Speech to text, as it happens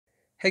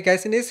Hey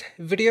guys, in this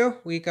video,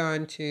 we're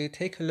going to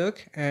take a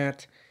look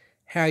at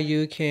how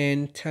you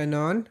can turn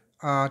on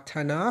or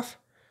turn off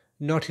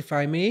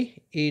Notify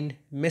Me in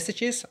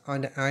Messages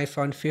on the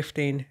iPhone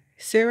 15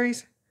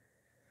 series.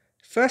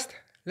 First,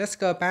 let's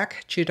go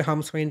back to the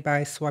home screen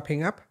by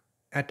swiping up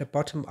at the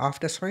bottom of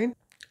the screen.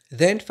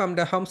 Then from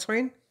the home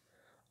screen,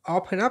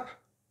 open up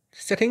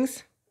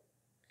Settings.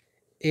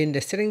 In the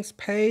Settings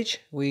page,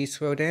 we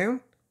scroll down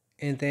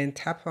and then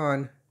tap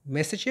on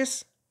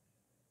Messages.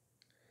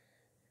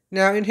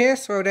 Now in here,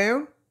 scroll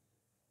down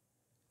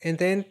and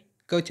then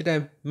go to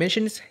the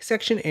Mentions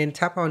section and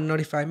tap on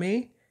Notify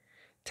Me.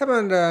 Tap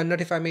on the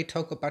Notify Me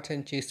toggle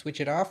button to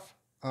switch it off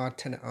or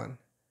turn it on.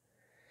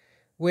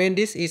 When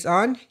this is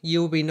on,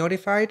 you will be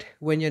notified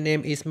when your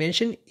name is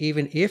mentioned,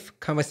 even if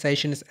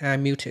conversations are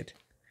muted.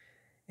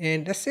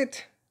 And that's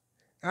it.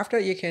 After,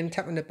 you can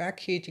tap on the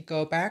back key to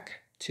go back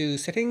to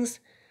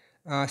Settings,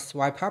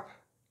 swipe up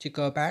to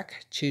go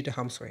back to the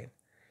home screen.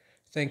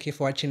 Thank you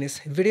for watching this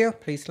video.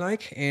 Please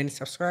like and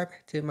subscribe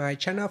to my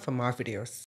channel for more videos.